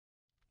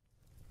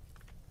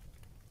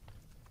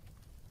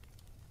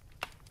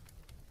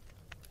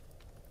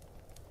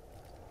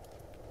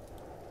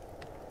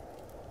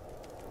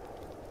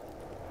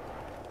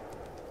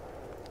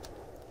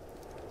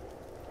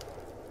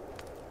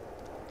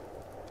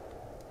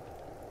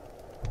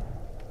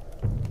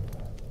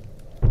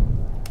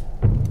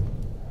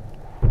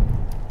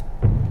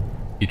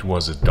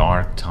was a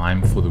dark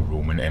time for the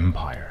Roman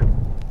Empire.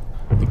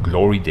 The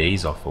glory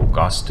days of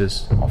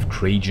Augustus, of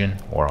Trajan,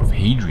 or of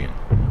Hadrian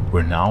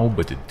were now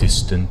but a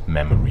distant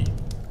memory.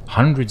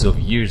 Hundreds of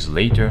years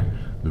later,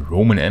 the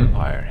Roman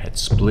Empire had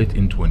split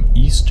into an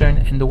eastern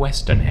and a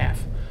western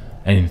half,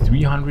 and in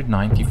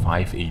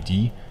 395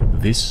 AD,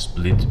 this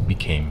split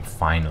became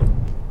final.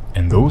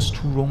 And those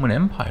two Roman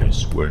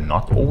empires were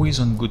not always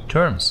on good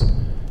terms,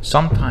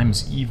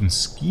 sometimes even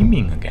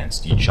scheming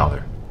against each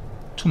other.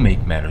 To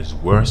make matters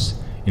worse,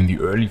 in the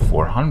early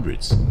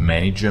 400s,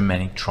 many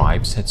Germanic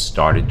tribes had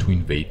started to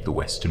invade the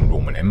Western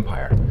Roman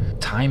Empire.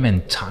 Time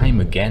and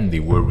time again they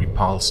were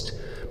repulsed,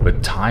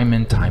 but time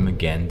and time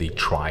again they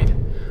tried,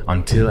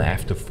 until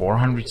after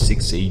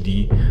 406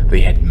 AD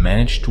they had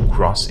managed to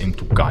cross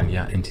into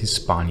Gallia and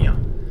Hispania,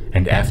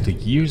 and after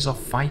years of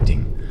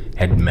fighting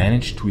had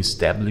managed to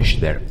establish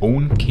their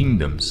own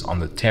kingdoms on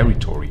the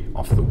territory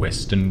of the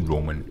Western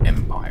Roman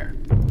Empire.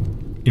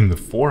 In the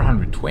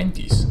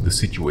 420s, the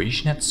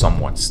situation had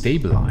somewhat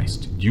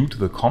stabilized due to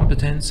the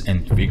competence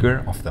and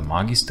vigor of the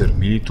Magister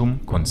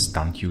Militum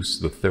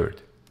Constantius III.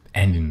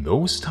 And in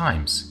those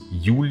times,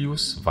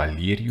 Julius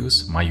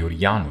Valerius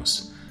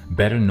Maiorianus,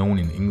 better known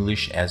in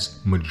English as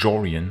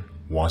Majorian,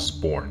 was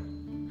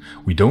born.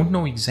 We don't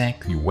know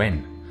exactly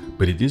when,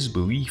 but it is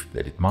believed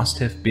that it must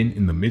have been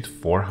in the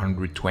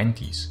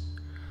mid-420s.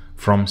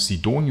 From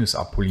Sidonius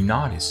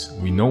Apollinaris,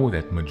 we know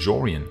that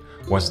Majorian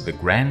was the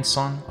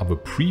grandson of a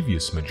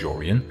previous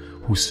Majorian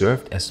who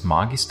served as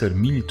Magister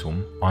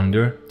Militum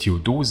under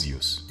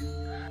Theodosius.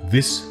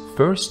 This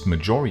first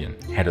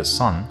Majorian had a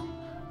son,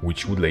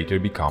 which would later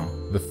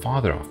become the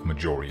father of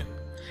Majorian,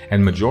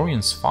 and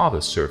Majorian's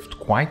father served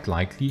quite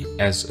likely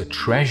as a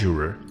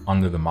treasurer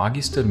under the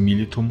Magister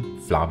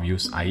Militum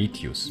Flavius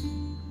Aetius.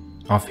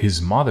 Of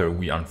his mother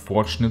we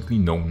unfortunately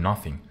know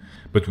nothing,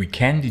 but we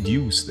can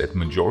deduce that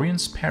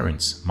Majorian's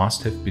parents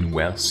must have been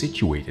well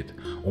situated,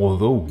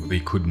 although they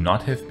could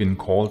not have been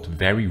called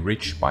very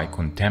rich by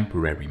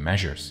contemporary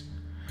measures.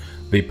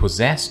 They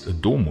possessed a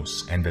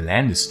domus and a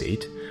land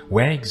estate,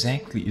 where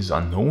exactly is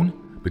unknown,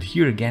 but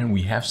here again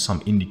we have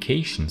some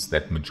indications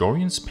that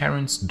Majorian's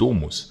parents'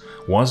 domus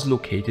was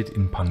located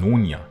in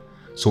Pannonia,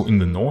 so in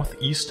the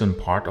northeastern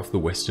part of the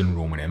Western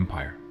Roman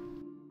Empire.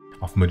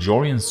 Of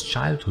Majorian's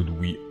childhood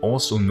we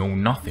also know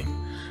nothing,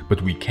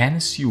 but we can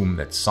assume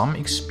that some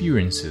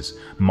experiences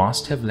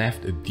must have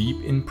left a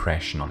deep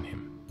impression on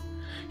him.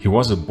 He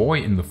was a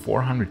boy in the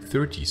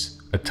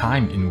 430s, a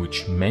time in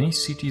which many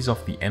cities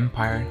of the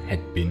empire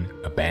had been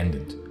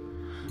abandoned.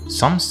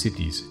 Some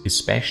cities,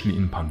 especially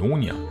in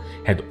Pannonia,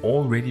 had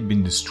already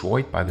been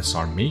destroyed by the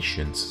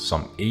Sarmatians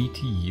some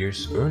 80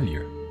 years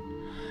earlier.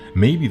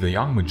 Maybe the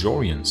young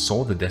Majorian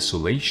saw the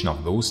desolation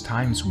of those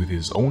times with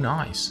his own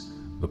eyes,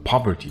 the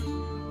poverty,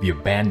 the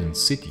abandoned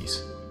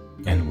cities,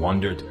 and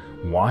wondered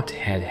what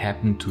had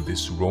happened to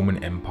this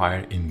Roman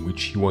Empire in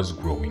which he was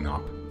growing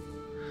up.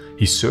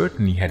 He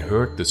certainly had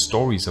heard the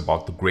stories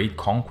about the great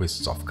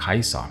conquests of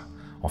Caesar,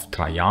 of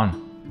Trajan,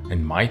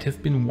 and might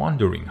have been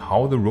wondering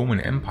how the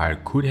Roman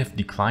Empire could have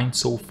declined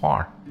so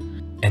far.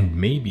 And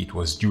maybe it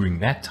was during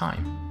that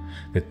time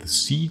that the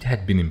seed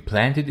had been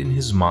implanted in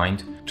his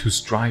mind to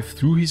strive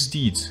through his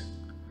deeds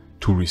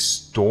to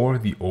restore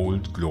the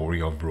old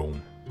glory of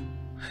Rome.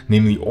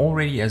 Namely,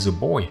 already as a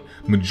boy,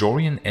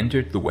 Majorian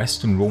entered the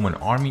Western Roman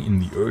army in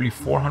the early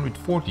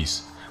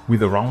 440s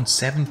with around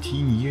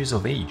 17 years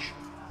of age.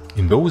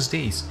 In those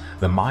days,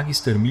 the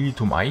Magister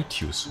Militum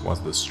Aetius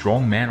was the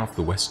strong man of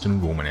the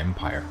Western Roman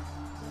Empire.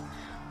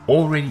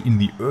 Already in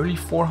the early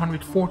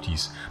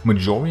 440s,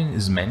 Majorian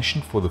is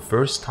mentioned for the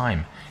first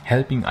time,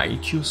 helping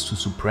Aetius to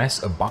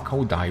suppress a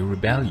Bacchaudai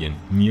rebellion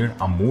near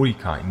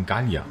Amorica in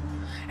Gallia,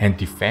 and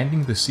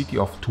defending the city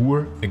of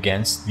Tours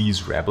against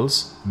these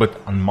rebels, but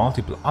on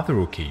multiple other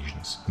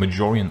occasions,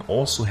 Majorian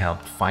also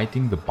helped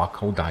fighting the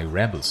Bacchaudai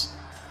rebels.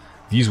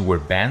 These were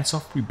bands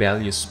of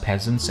rebellious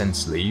peasants and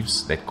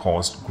slaves that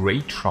caused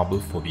great trouble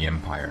for the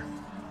empire.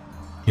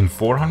 In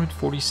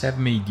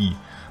 447 AD,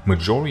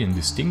 Majorian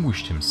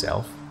distinguished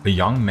himself, a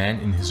young man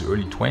in his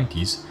early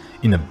 20s,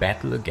 in a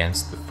battle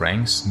against the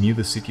Franks near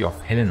the city of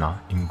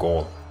Helena in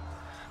Gaul.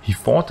 He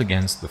fought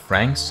against the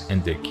Franks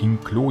and their king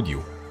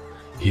Clodio.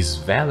 His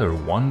valor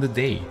won the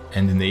day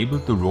and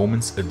enabled the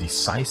Romans a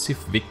decisive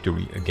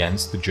victory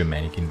against the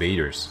Germanic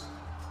invaders.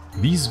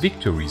 These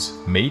victories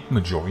made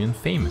Majorian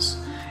famous,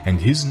 and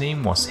his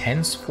name was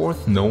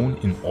henceforth known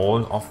in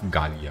all of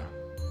Gallia.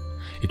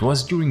 It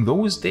was during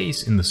those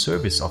days in the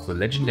service of the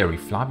legendary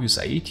Flavius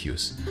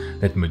Aetius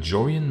that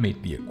Majorian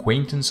made the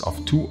acquaintance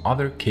of two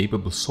other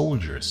capable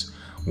soldiers,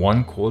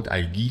 one called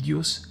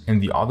Algidius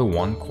and the other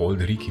one called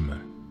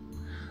Ricimer.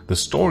 The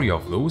story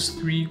of those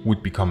three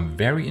would become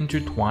very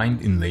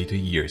intertwined in later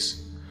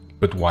years,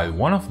 but while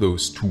one of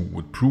those two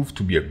would prove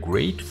to be a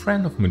great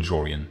friend of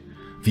Majorian,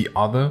 the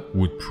other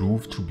would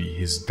prove to be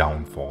his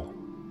downfall.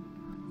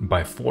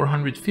 By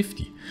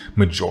 450,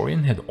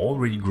 Majorian had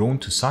already grown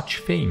to such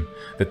fame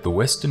that the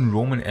Western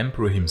Roman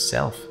Emperor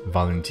himself,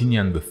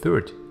 Valentinian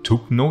III,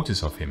 took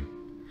notice of him.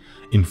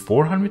 In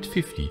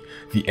 450,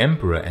 the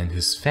emperor and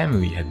his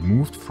family had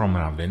moved from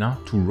Ravenna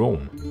to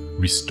Rome,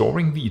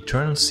 restoring the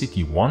Eternal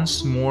City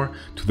once more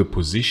to the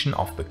position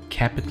of the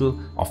capital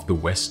of the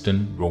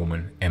Western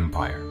Roman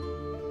Empire.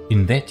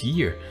 In that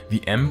year,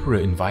 the emperor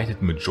invited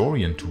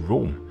Majorian to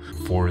Rome,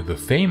 for the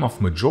fame of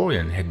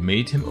Majorian had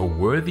made him a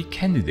worthy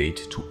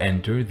candidate to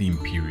enter the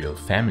imperial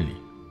family.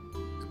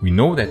 We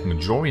know that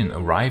Majorian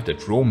arrived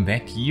at Rome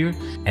that year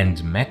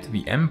and met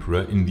the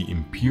emperor in the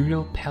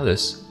imperial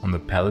palace on the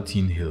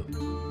Palatine Hill.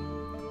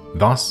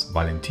 Thus,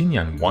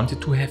 Valentinian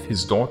wanted to have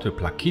his daughter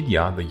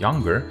Placidia the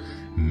Younger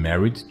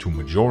married to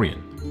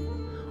Majorian.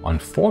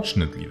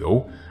 Unfortunately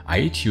though,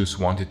 Aetius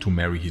wanted to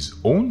marry his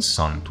own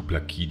son to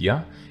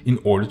Placidia in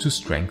order to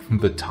strengthen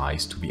the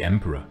ties to the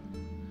emperor.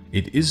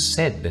 It is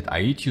said that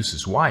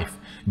Aetius' wife,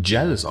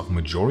 jealous of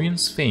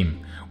Majorian's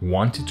fame,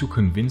 wanted to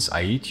convince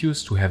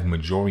Aetius to have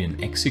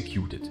Majorian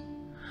executed.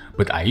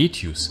 But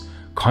Aetius,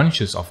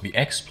 conscious of the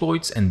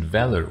exploits and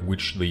valor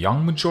which the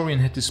young Majorian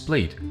had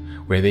displayed,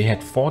 where they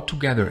had fought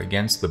together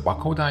against the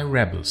Bacchaudai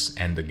rebels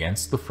and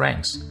against the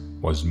Franks,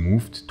 was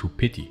moved to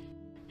pity.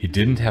 He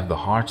didn't have the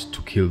heart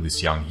to kill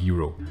this young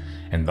hero,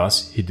 and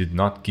thus he did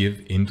not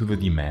give in to the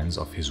demands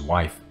of his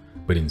wife,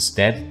 but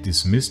instead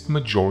dismissed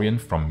Majorian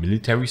from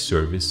military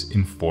service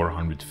in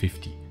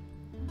 450.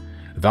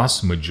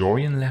 Thus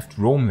Majorian left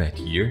Rome that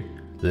year,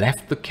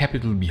 left the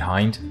capital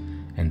behind,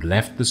 and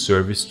left the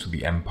service to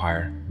the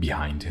empire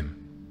behind him.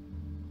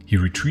 He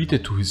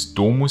retreated to his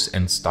domus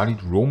and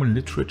studied Roman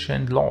literature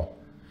and law.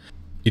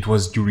 It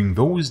was during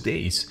those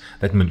days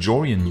that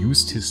Majorian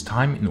used his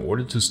time in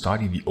order to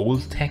study the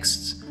old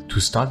texts, to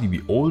study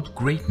the old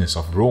greatness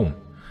of Rome,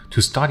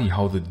 to study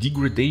how the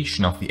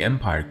degradation of the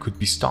empire could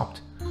be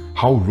stopped,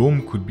 how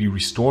Rome could be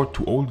restored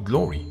to old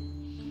glory.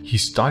 He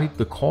studied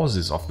the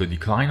causes of the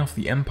decline of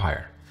the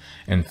empire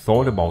and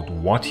thought about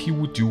what he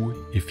would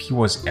do if he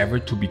was ever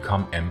to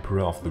become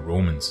emperor of the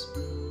Romans.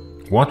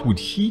 What would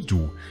he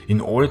do in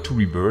order to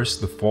reverse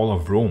the fall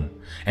of Rome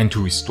and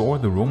to restore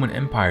the Roman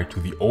Empire to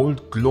the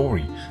old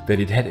glory that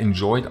it had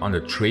enjoyed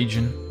under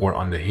Trajan or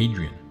under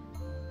Hadrian?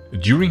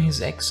 During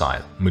his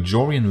exile,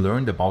 Majorian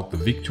learned about the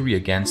victory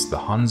against the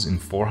Huns in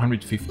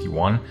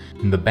 451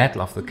 in the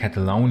Battle of the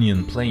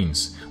Catalonian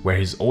Plains, where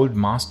his old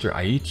master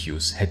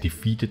Aetius had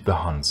defeated the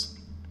Huns.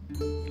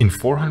 In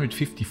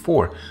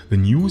 454, the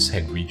news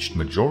had reached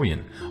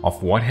Majorian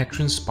of what had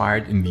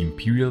transpired in the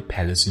imperial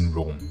palace in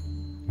Rome.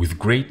 With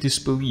great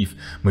disbelief,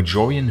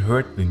 Majorian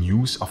heard the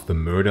news of the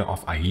murder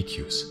of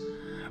Aetius,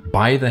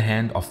 by the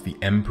hand of the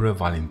Emperor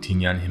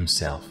Valentinian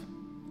himself.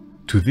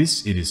 To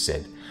this it is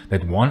said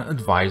that one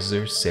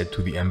advisor said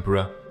to the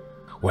emperor,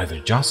 "Whether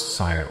just,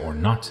 sire, or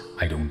not,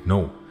 I don't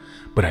know,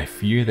 but I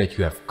fear that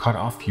you have cut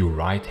off your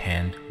right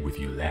hand with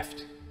your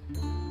left."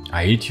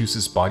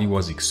 Aetius' body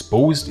was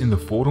exposed in the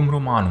Forum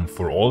Romanum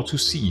for all to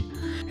see,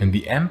 and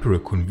the emperor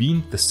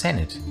convened the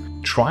Senate,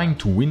 trying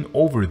to win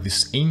over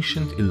this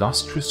ancient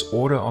illustrious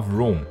order of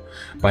Rome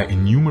by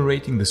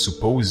enumerating the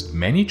supposed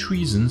many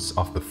treasons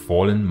of the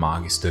fallen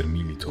Magister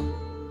Militum.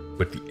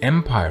 But the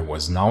empire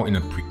was now in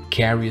a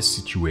precarious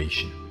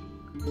situation.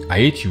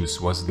 Aetius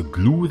was the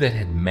glue that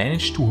had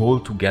managed to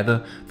hold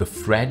together the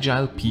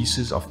fragile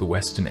pieces of the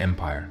Western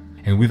Empire,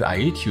 and with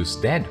Aetius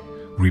dead,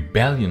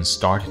 rebellions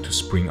started to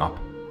spring up.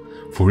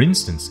 For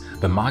instance,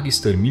 the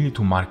Magister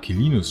Militum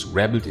Marcellinus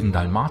rebelled in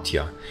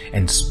Dalmatia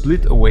and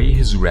split away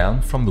his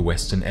realm from the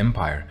Western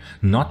Empire,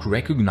 not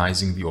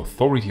recognizing the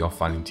authority of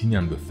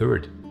Valentinian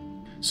III.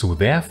 So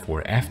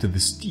therefore, after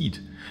this deed,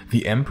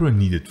 the emperor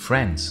needed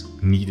friends,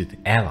 needed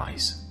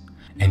allies.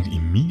 And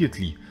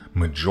immediately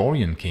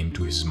Majorian came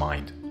to his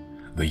mind,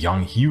 the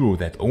young hero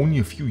that only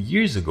a few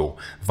years ago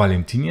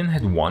Valentinian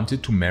had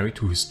wanted to marry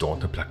to his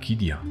daughter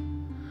Placidia.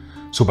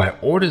 So by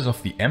orders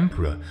of the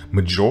emperor,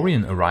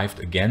 Majorian arrived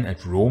again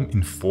at Rome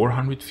in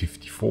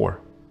 454.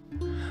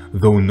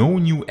 Though no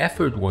new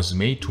effort was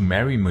made to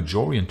marry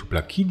Majorian to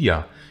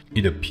Placidia,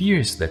 it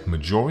appears that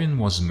Majorian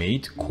was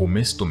made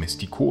comes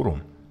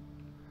domesticorum.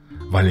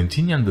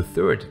 Valentinian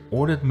III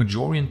ordered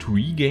Majorian to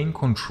regain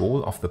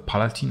control of the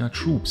Palatina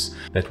troops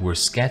that were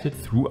scattered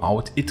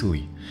throughout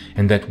Italy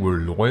and that were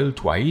loyal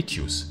to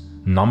Aetius,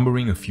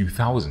 numbering a few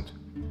thousand.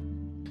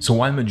 So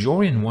while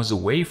Majorian was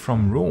away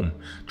from Rome,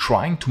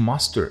 trying to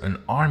muster an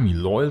army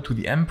loyal to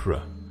the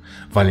emperor,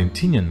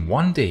 Valentinian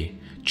one day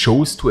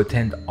chose to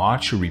attend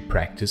archery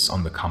practice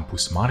on the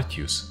Campus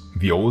Martius,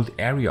 the old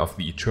area of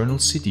the Eternal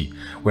City,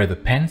 where the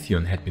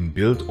Pantheon had been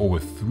built over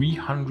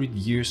 300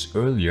 years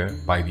earlier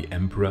by the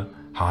Emperor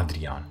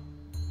Hadrian.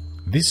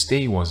 This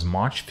day was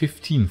March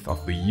 15th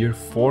of the year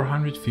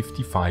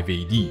 455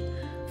 AD,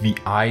 the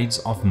Ides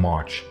of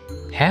March,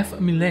 half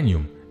a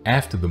millennium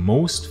after the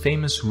most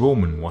famous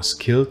Roman was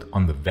killed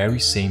on the very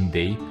same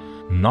day,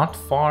 not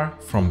far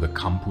from the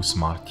Campus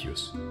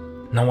Martius.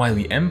 Now while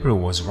the emperor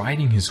was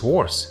riding his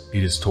horse,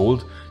 it is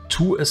told,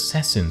 two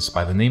assassins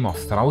by the name of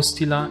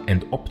Thraustila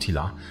and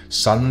Optila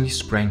suddenly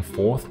sprang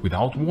forth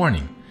without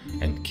warning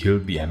and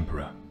killed the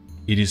emperor.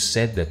 It is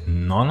said that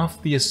none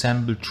of the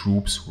assembled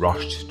troops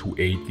rushed to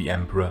aid the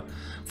emperor,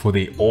 for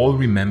they all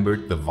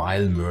remembered the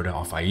vile murder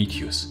of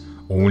Aetius,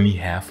 only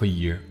half a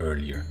year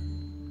earlier.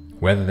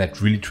 Whether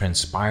that really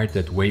transpired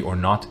that way or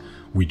not,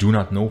 we do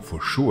not know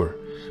for sure,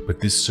 but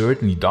this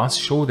certainly does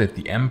show that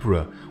the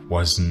emperor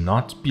was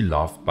not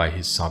beloved by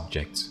his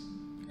subjects.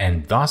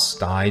 And thus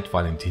died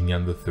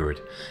Valentinian III,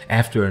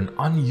 after an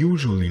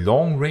unusually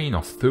long reign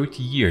of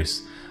 30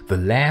 years, the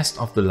last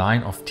of the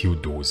line of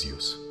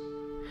Theodosius.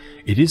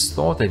 It is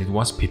thought that it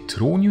was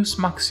Petronius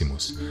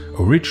Maximus,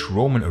 a rich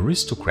Roman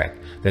aristocrat,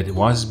 that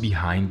was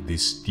behind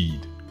this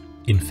deed.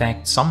 In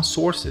fact, some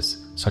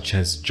sources, such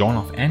as John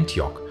of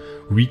Antioch,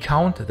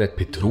 recount that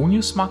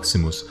Petronius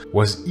Maximus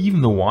was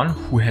even the one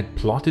who had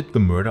plotted the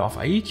murder of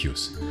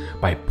Aetius,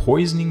 by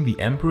poisoning the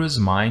emperor's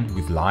mind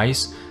with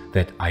lies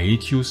that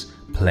Aetius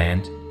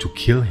planned to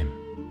kill him.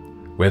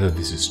 Whether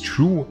this is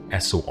true,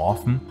 as so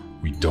often,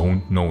 we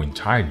don't know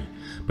entirely,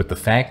 but the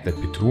fact that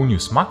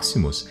Petronius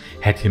Maximus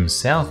had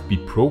himself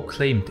been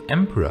proclaimed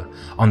emperor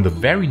on the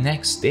very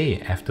next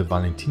day after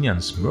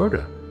Valentinian's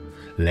murder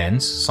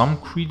lends some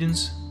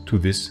credence to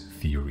this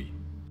theory.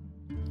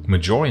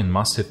 Majorian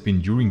must have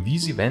been during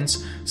these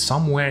events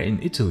somewhere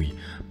in Italy,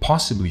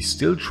 possibly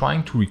still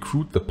trying to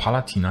recruit the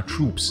Palatina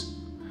troops.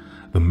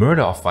 The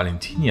murder of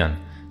Valentinian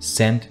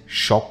sent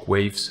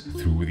shockwaves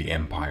through the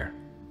empire.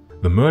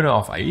 The murder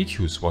of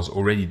Aetius was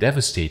already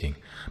devastating,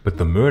 but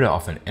the murder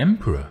of an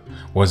emperor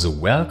was a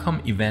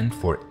welcome event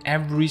for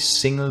every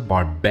single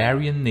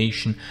barbarian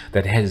nation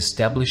that had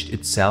established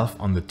itself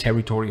on the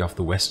territory of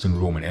the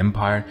Western Roman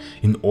Empire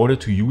in order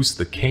to use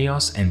the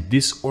chaos and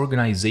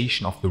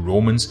disorganization of the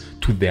Romans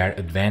to their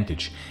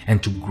advantage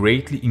and to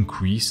greatly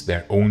increase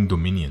their own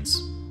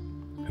dominions.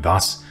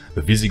 Thus,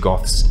 the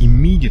Visigoths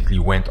immediately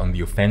went on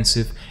the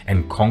offensive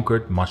and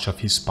conquered much of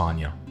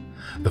Hispania.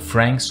 The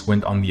Franks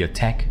went on the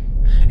attack,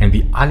 and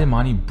the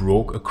Alemanni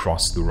broke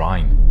across the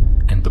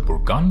Rhine, and the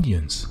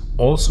Burgundians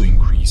also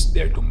increased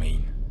their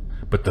domain.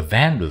 But the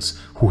Vandals,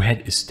 who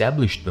had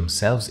established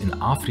themselves in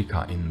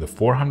Africa in the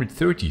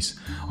 430s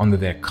under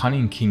their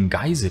cunning king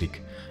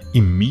Gaiseric,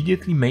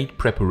 immediately made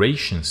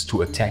preparations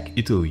to attack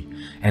Italy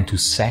and to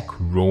sack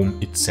Rome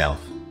itself.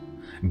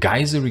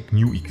 Gaiseric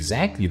knew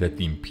exactly that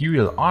the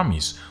imperial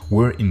armies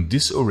were in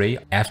disarray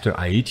after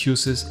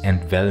Aetius's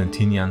and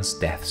Valentinian's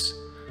deaths,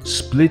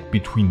 split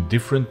between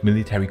different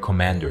military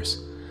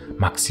commanders: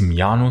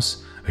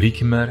 Maximianus,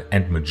 Ricimer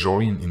and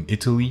Majorian in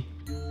Italy,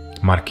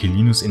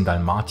 Marcellinus in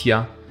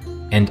Dalmatia,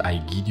 and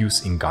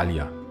Aegidius in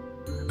Gallia.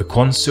 A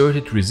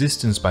concerted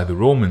resistance by the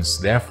Romans,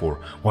 therefore,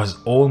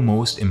 was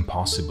almost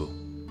impossible,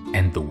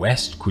 and the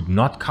West could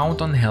not count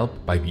on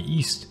help by the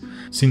East,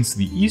 since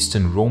the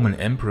Eastern Roman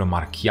Emperor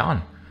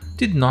Marcian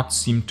did not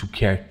seem to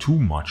care too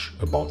much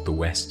about the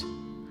West.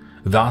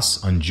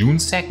 Thus, on June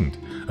 2nd,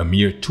 a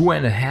mere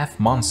 2.5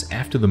 months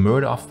after the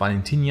murder of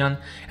Valentinian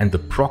and the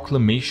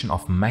proclamation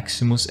of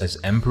Maximus as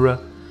emperor,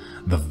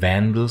 the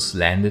Vandals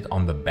landed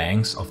on the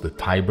banks of the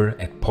Tiber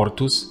at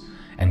Portus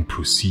and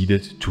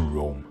proceeded to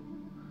Rome.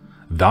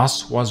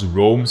 Thus was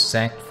Rome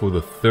sacked for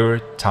the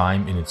third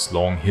time in its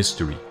long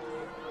history.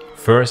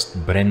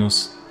 First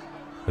Brennus,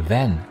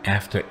 then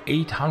after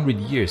 800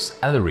 years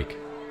Alaric,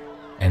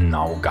 and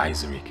now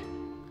Gaiseric.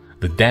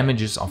 The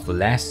damages of the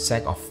last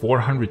sack of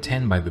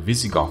 410 by the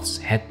Visigoths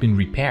had been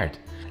repaired,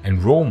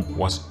 and Rome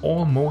was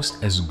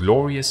almost as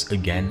glorious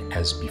again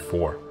as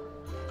before.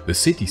 The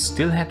city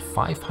still had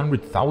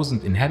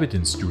 500,000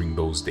 inhabitants during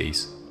those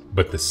days,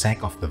 but the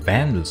sack of the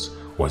Vandals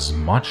was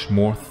much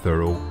more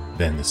thorough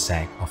than the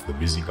sack of the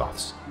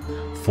Visigoths.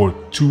 For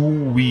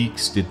 2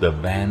 weeks did the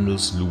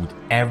Vandals loot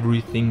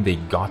everything they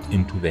got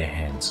into their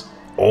hands,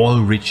 all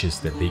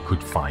riches that they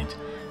could find,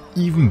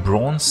 even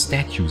bronze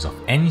statues of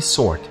any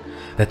sort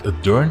that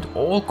adorned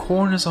all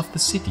corners of the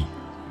city.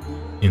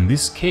 In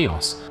this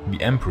chaos,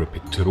 the Emperor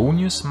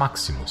Petronius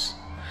Maximus,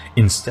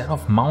 instead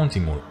of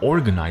mounting or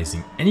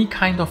organizing any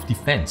kind of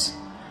defense,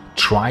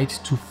 tried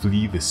to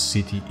flee the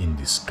city in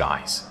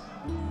disguise.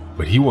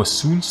 But he was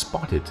soon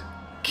spotted,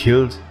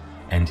 killed,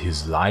 and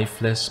his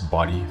lifeless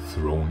body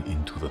thrown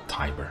into the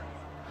Tiber.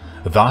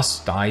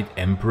 Thus died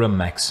Emperor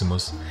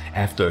Maximus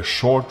after a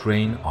short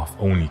reign of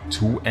only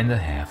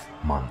 2.5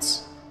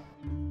 months.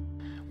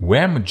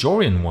 Where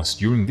Majorian was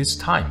during this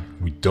time,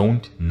 we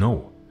don't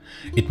know.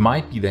 It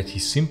might be that he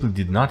simply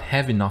did not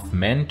have enough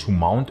men to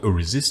mount a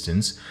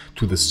resistance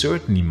to the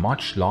certainly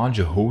much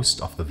larger host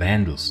of the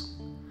Vandals.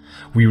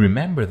 We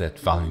remember that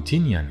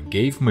Valentinian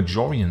gave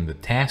Majorian the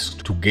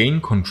task to gain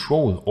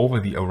control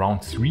over the around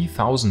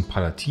 3,000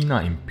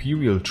 Palatina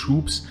imperial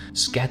troops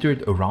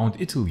scattered around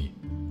Italy.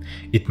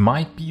 It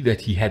might be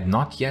that he had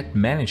not yet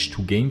managed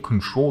to gain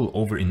control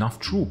over enough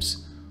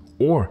troops,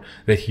 or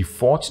that he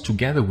fought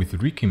together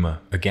with Ricimer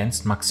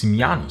against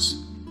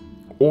Maximianus,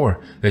 or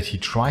that he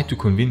tried to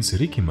convince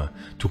Ricimer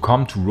to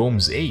come to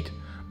Rome's aid,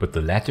 but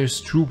the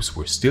latter's troops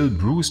were still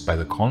bruised by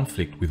the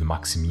conflict with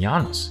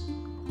Maximianus.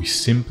 We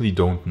simply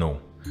don't know,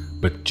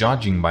 but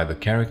judging by the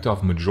character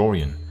of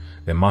Majorian,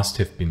 there must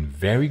have been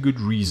very good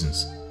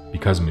reasons,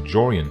 because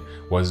Majorian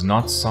was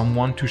not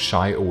someone to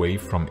shy away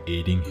from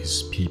aiding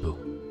his people.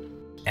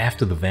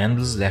 After the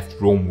Vandals left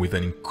Rome with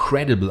an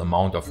incredible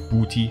amount of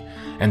booty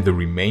and the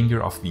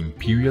remainder of the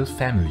imperial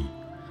family,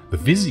 The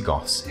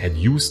Visigoths had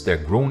used their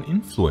growing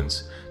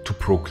influence to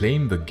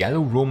proclaim the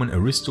Gallo-Roman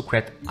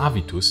aristocrat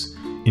Avitus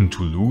in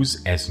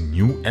Toulouse as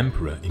new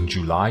emperor in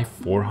July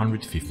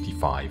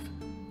 455.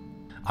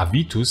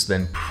 Avitus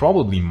then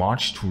probably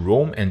marched to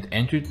Rome and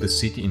entered the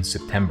city in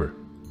September.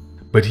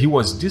 But he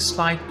was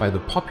disliked by the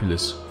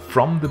populace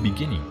from the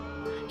beginning.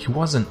 He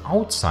was an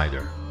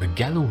outsider, a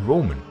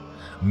Gallo-Roman,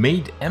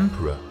 made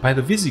emperor by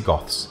the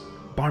Visigoths,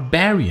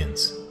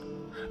 barbarians.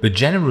 The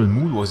general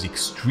mood was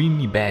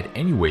extremely bad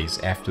anyways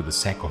after the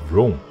sack of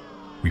Rome.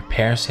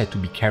 Repairs had to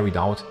be carried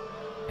out,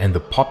 and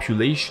the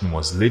population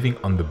was living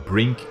on the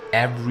brink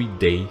every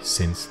day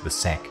since the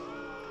sack.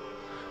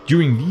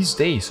 During these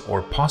days,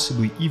 or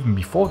possibly even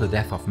before the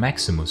death of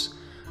Maximus,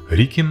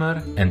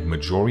 Ricimer and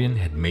Majorian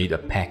had made a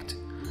pact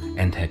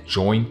and had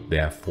joined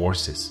their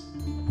forces.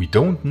 We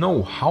don't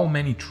know how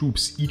many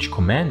troops each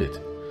commanded,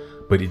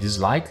 but it is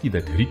likely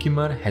that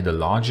Ricimer had a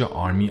larger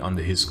army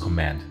under his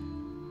command.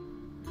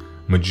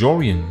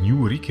 Majorian knew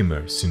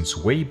Ricimer since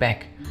way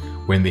back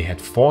when they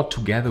had fought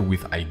together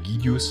with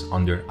Aegidius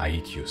under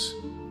Aetius.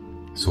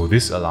 So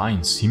this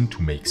alliance seemed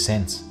to make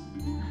sense.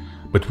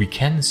 But we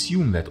can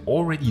assume that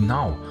already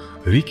now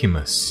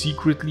Ricimer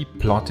secretly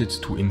plotted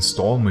to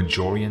install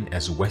Majorian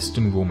as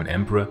Western Roman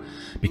Emperor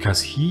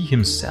because he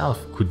himself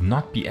could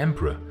not be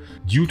emperor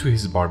due to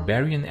his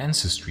barbarian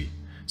ancestry,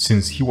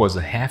 since he was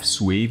a half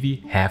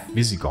Suevi, half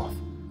Visigoth.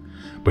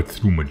 But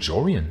through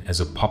Majorian as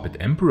a puppet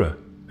emperor,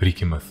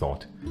 Ricimer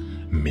thought,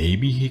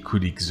 maybe he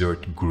could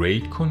exert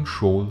great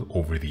control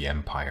over the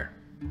empire.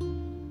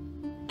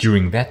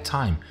 During that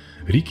time,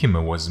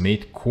 Ricimer was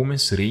made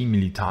comes rei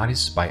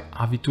militaris by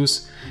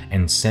Avitus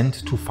and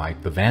sent to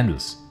fight the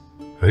Vandals.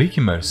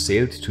 Ricimer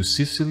sailed to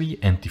Sicily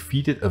and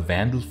defeated a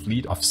Vandal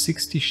fleet of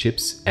 60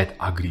 ships at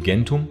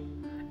Agrigentum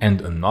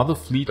and another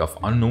fleet of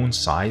unknown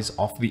size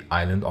off the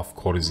island of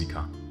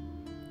Corsica.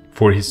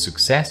 For his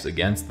success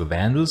against the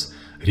Vandals,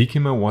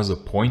 Ricimer was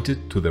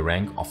appointed to the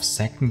rank of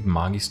second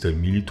Magister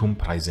Militum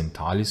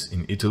Praesentalis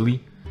in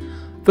Italy,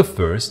 the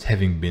first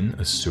having been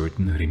a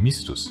certain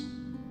Remistus.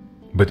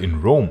 But in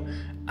Rome,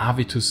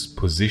 Avitus'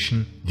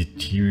 position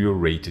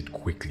deteriorated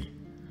quickly.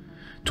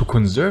 To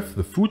conserve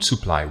the food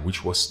supply,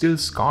 which was still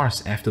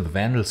scarce after the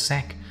Vandal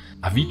sack,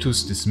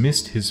 Avitus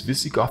dismissed his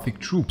Visigothic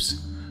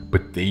troops,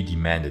 but they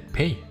demanded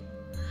pay.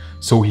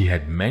 So he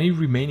had many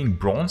remaining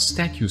bronze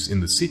statues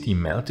in the city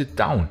melted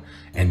down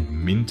and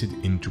minted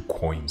into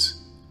coins.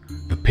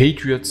 The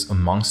patriots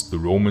amongst the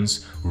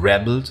Romans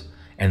rebelled,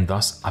 and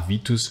thus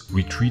Avitus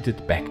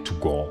retreated back to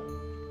Gaul.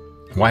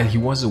 While he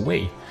was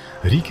away,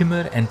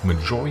 Ricimer and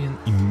Majorian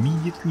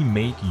immediately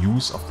made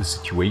use of the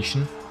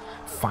situation,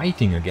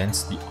 fighting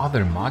against the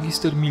other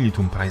Magister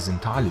Militum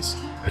Praesentalis,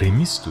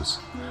 Remistus,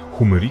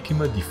 whom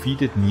Ricimer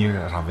defeated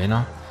near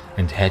Ravenna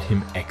and had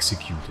him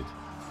executed.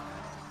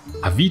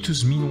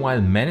 Avitus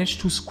meanwhile managed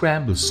to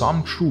scramble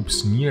some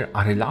troops near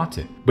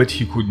Arelate, but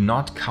he could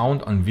not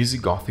count on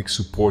Visigothic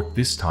support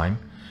this time,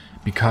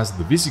 because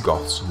the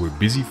Visigoths were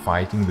busy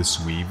fighting the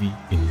Suevi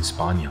in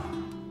Hispania.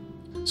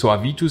 So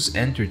Avitus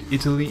entered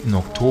Italy in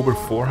October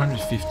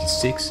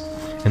 456,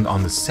 and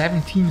on the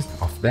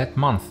 17th of that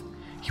month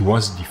he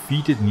was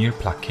defeated near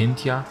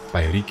Placentia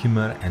by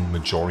Ricimer and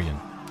Majorian.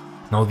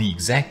 Now the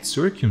exact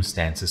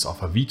circumstances of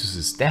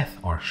Avitus' death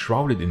are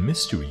shrouded in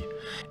mystery,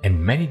 and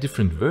many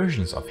different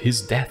versions of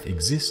his death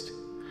exist.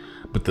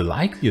 But the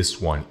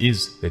likeliest one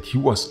is that he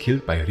was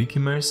killed by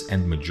Ricimer's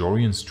and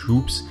Majorian's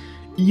troops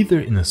either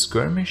in a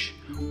skirmish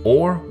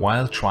or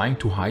while trying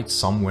to hide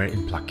somewhere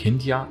in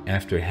Placentia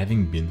after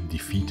having been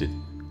defeated.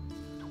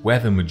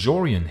 Whether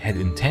Majorian had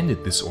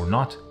intended this or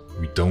not,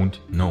 we don't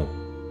know.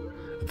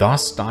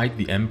 Thus died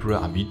the Emperor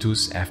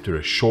Avitus after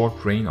a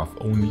short reign of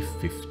only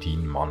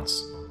 15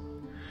 months.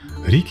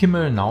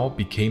 Ricimer now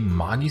became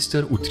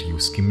Magister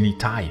Utriusci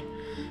Militae,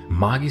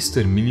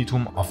 Magister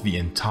Militum of the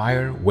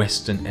entire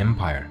Western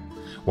Empire,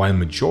 while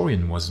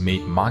Majorian was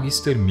made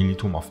Magister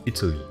Militum of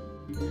Italy.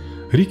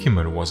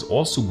 Ricimer was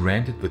also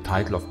granted the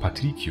title of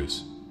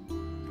Patricius.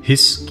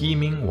 His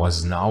scheming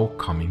was now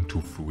coming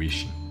to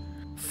fruition.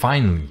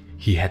 Finally,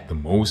 he had the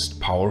most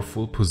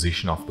powerful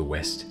position of the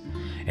West,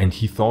 and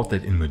he thought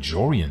that in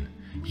Majorian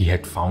he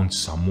had found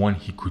someone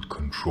he could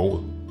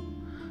control.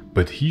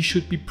 But he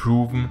should be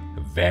proven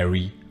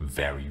very,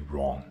 very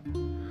wrong.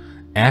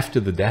 After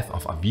the death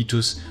of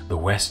Avitus, the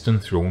Western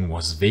throne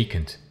was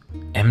vacant,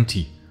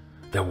 empty.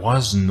 There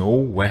was no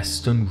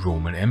Western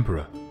Roman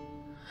Emperor.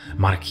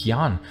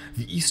 Marcian,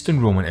 the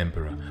Eastern Roman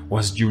Emperor,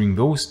 was during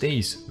those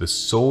days the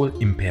sole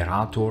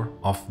imperator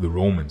of the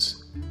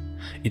Romans.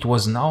 It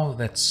was now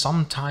that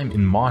sometime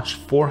in March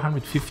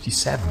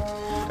 457,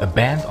 a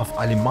band of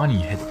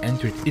Alemanni had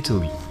entered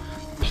Italy,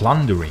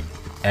 plundering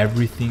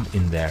everything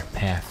in their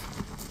path.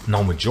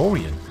 Now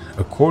Majorian,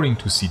 according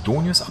to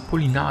Sidonius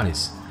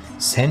Apollinaris,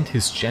 sent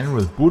his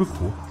general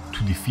Burco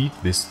to defeat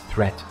this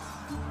threat.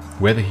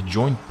 Whether he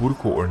joined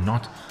Burco or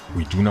not,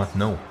 we do not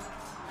know.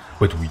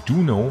 But we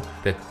do know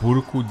that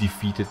Burco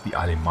defeated the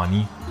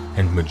Alemanni,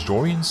 and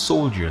Majorian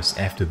soldiers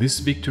after this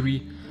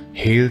victory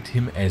hailed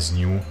him as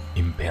new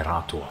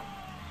imperator.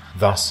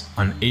 Thus,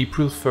 on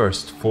April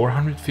 1st,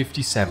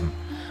 457,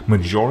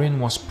 Majorian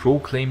was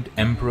proclaimed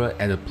emperor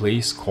at a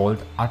place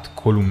called Ad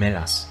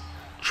Columellas,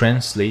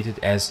 translated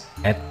as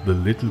at the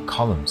Little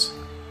Columns,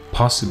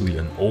 possibly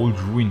an old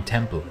ruined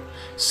temple,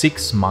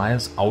 6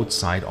 miles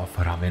outside of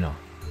Ravenna.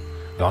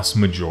 Thus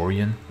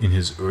Majorian, in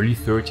his early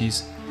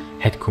 30s,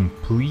 had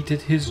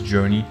completed his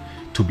journey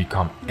to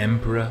become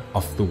emperor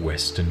of the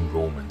Western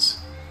Romans.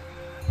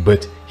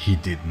 But he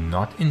did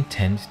not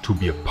intend to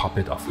be a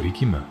puppet of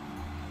Ricimer.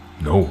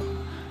 No,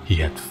 he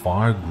had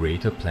far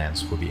greater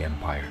plans for the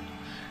empire,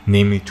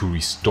 namely to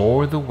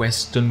restore the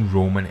Western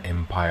Roman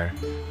Empire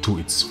to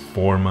its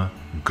former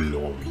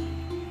glory.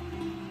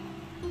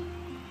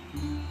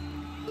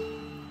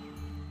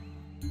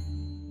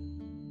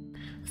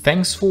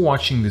 Thanks for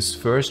watching this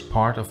first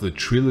part of the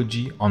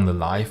trilogy on the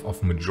life of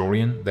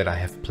Majorian that I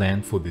have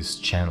planned for this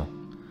channel.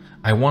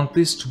 I want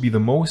this to be the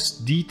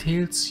most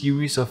detailed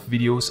series of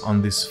videos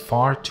on this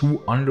far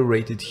too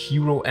underrated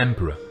hero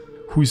emperor,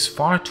 who is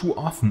far too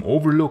often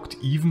overlooked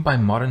even by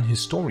modern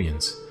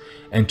historians,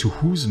 and to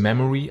whose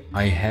memory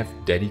I have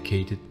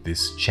dedicated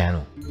this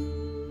channel.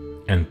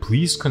 And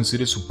please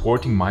consider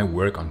supporting my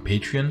work on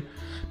Patreon,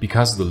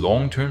 because the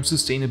long-term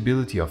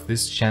sustainability of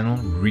this channel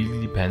really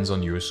depends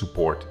on your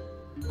support.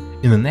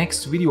 In the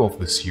next video of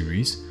the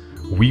series,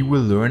 we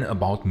will learn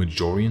about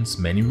Majorian's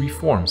many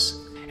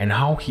reforms and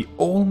how he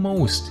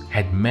almost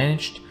had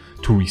managed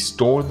to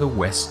restore the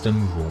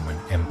Western Roman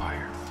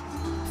Empire.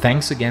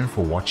 Thanks again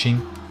for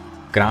watching,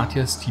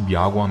 gratias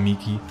tibiago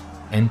amici,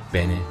 and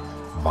bene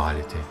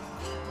valete.